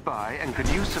close by and could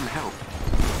use some help.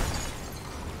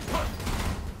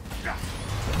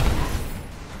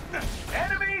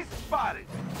 Enemy spotted.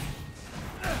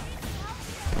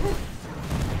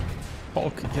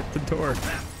 Hulk, get the door.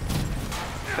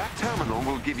 That terminal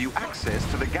will give you access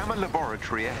to the Gamma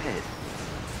laboratory ahead.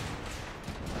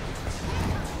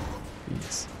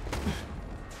 Jeez.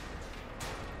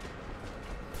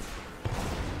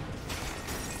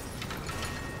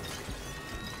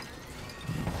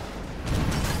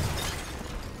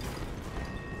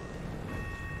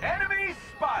 Enemy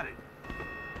spotted.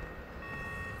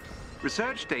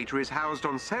 Research data is housed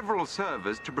on several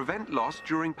servers to prevent loss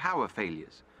during power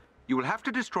failures. You will have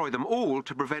to destroy them all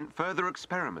to prevent further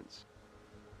experiments.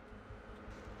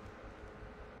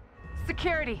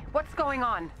 Security, what's going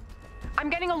on? I'm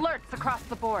getting alerts across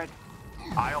the board.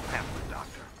 I'll handle it,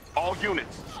 Doctor. All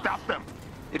units, stop them.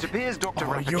 It appears Dr.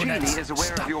 All Rappaccini units, is aware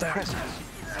stop of your them. presence.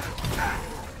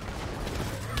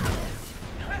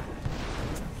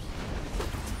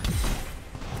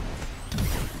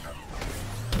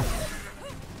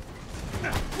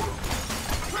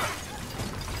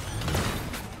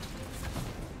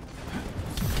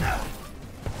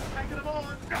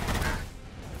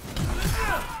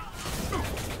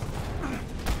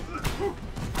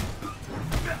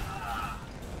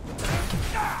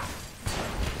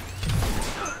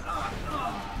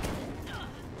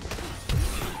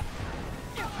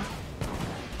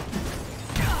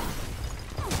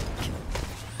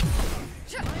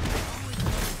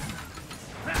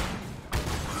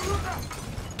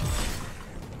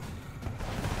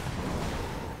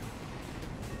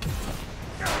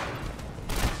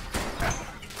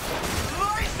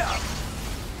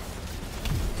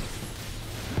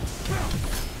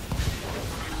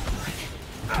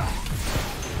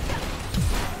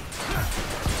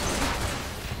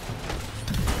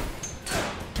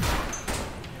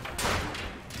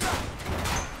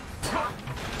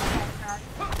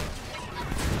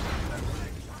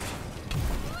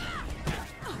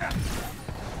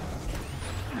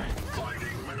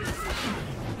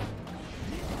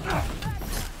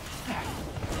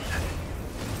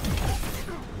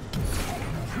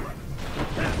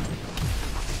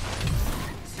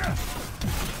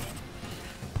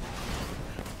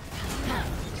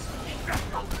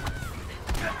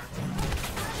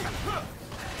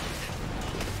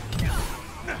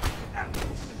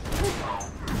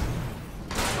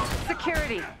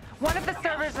 Security, one of the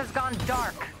servers has gone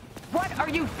dark. What are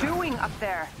you doing up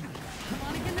there?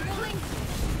 Monica in the building?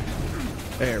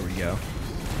 There we go.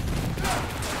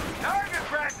 Target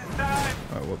practice time.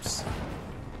 Oh, whoops.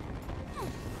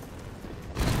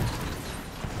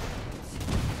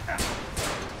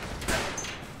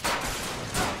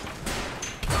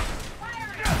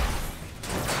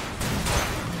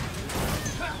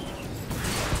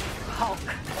 Hulk.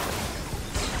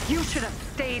 You should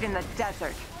have stayed in the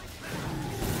desert.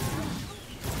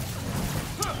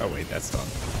 Oh wait, that's done.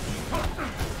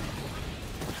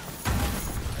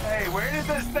 Hey, where did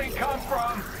this thing come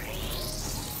from?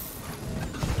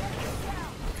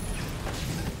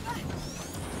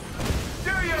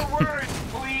 Do your words,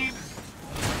 please.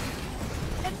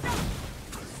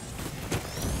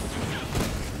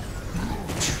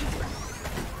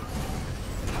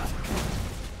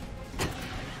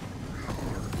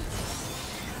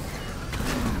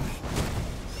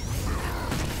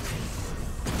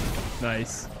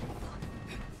 Nice.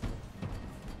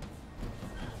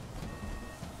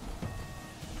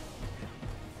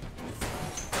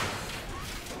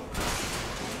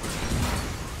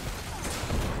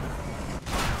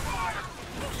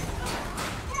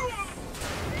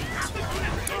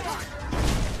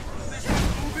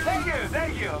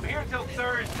 I'm here till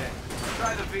Thursday.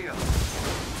 Try the veal.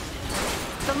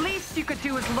 The least you could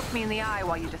do is look me in the eye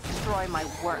while you destroy my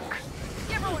work.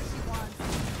 Give her what she wants.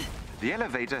 The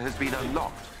elevator has been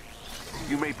unlocked.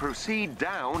 You may proceed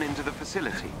down into the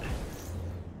facility.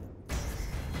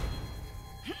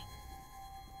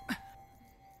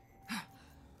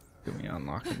 Can we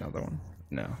unlock another one?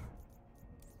 No.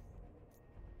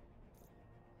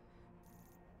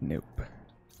 Nope.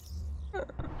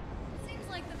 Seems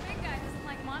like the big guy doesn't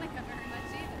like Monica very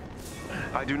much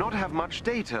either. I do not have much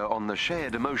data on the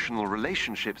shared emotional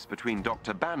relationships between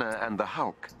Dr. Banner and the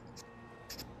Hulk.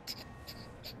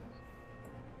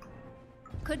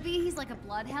 Could be he's like a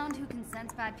bloodhound who can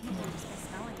sense bad people just by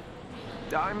smelling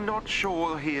them. I'm not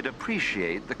sure he'd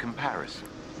appreciate the comparison.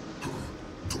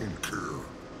 Don't care.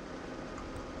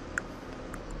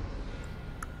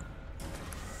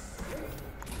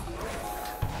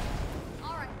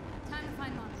 All right, time to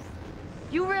find Monica.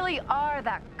 You really are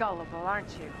that gullible,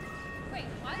 aren't you? Wait,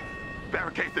 what?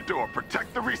 Barricade the door.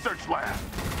 Protect the research lab.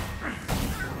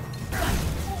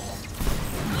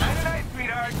 Night night,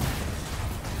 sweetheart.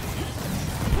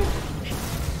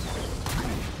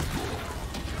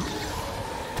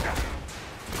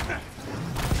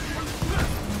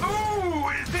 Ooh,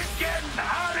 is it getting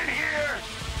hot in here?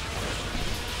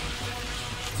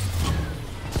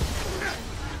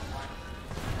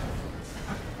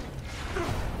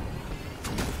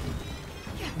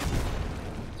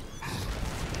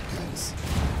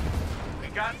 We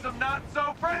got some not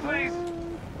so friendlies.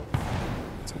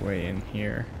 It's way in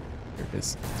here. Here it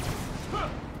is.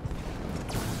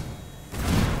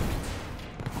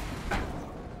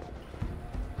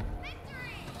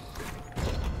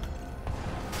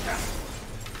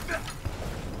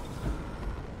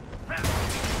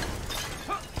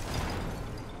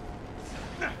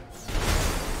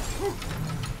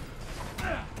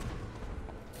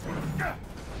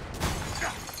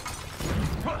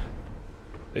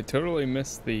 They totally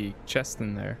missed the chest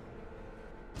in there.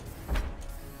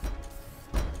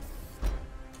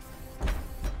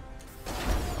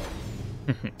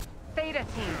 Theta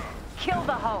team, kill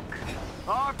the Hulk.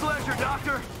 Our pleasure,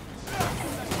 Doctor.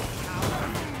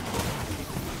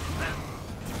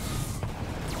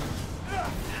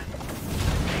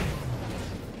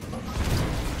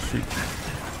 Shoot.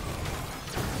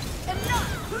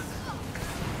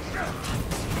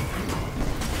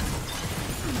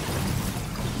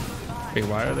 Hey,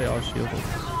 why are they all shielded?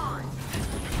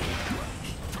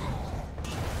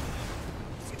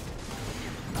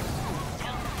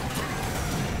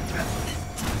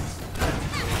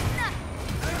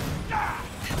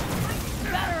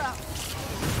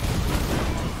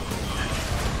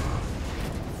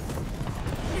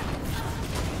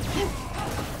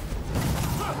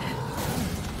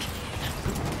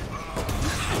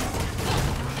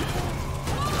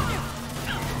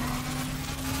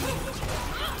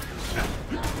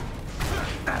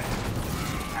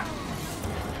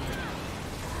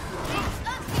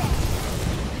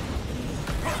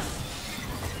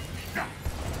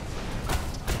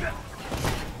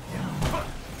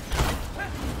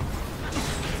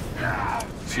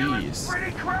 Jeez.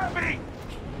 Pretty crappy.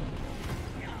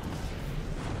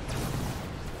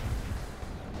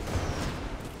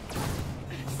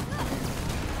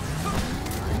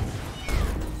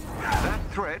 That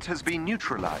threat has been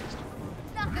neutralized.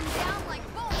 Knock them down like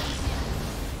bowling pins.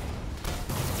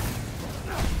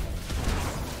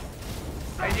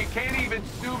 And you can't even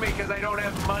sue me because I don't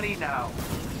have money now.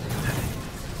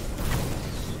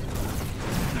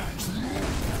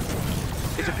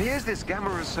 It appears this Gamma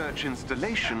Research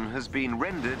installation has been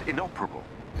rendered inoperable.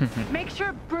 Make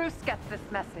sure Bruce gets this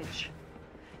message.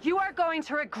 You are going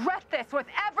to regret this with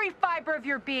every fiber of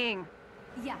your being.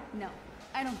 Yeah, no,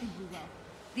 I don't think we will.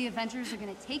 The Avengers are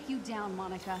gonna take you down,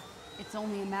 Monica. It's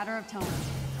only a matter of time.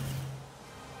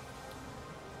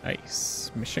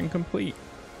 Nice. Mission complete.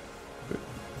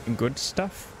 Good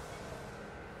stuff.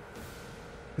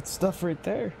 Good stuff right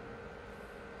there.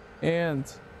 And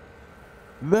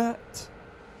that.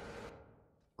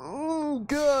 Oh,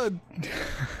 good.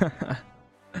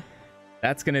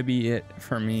 That's gonna be it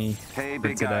for me. Hey, for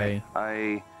big today.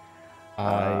 guy. I It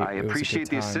was a good appreciate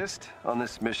the time. assist on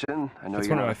this mission. I know It's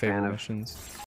you're one of not my a fan favorite of missions.